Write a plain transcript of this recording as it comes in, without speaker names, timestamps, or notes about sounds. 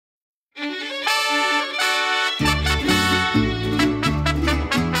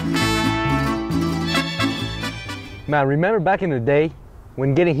Man, remember back in the day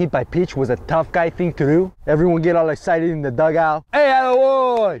when getting hit by pitch was a tough guy thing to do? Everyone get all excited in the dugout. Hey,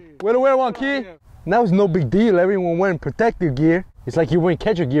 boy, way to wear one, kid. Now it's no big deal. Everyone wearing protective gear. It's like you're wearing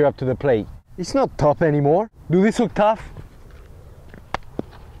catcher gear up to the plate. It's not tough anymore. Do this look tough?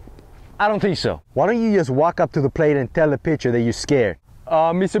 I don't think so. Why don't you just walk up to the plate and tell the pitcher that you're scared?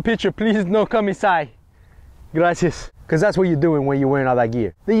 Mr. Pitcher, please no come inside. Gracias. Because that's what you're doing when you're wearing all that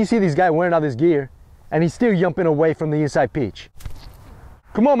gear. Then you see this guy wearing all this gear and he's still jumping away from the inside pitch.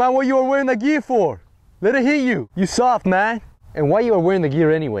 Come on, man, what you are wearing the gear for? Let it hit you. You soft, man. And why you are wearing the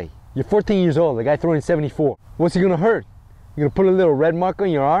gear anyway? You're 14 years old, the guy throwing 74. What's he gonna hurt? You gonna put a little red mark on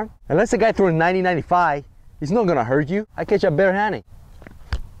your arm? Unless the guy throwing 90, 95, he's not gonna hurt you. I catch up barehanded.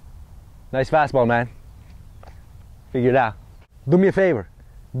 Nice fastball, man. Figure it out. Do me a favor.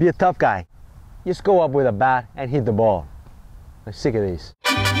 Be a tough guy. Just go up with a bat and hit the ball. I'm sick of this.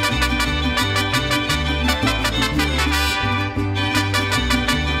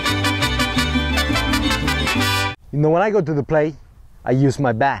 You know, when I go to the plate, I use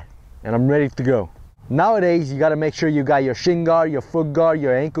my bat and I'm ready to go. Nowadays, you gotta make sure you got your shin guard, your foot guard,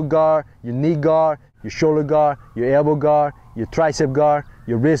 your ankle guard, your knee guard, your shoulder guard, your elbow guard, your tricep guard,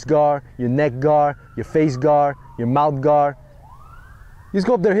 your wrist guard, your neck guard, your face guard, your mouth guard. Just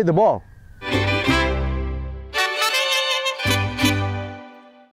go up there and hit the ball.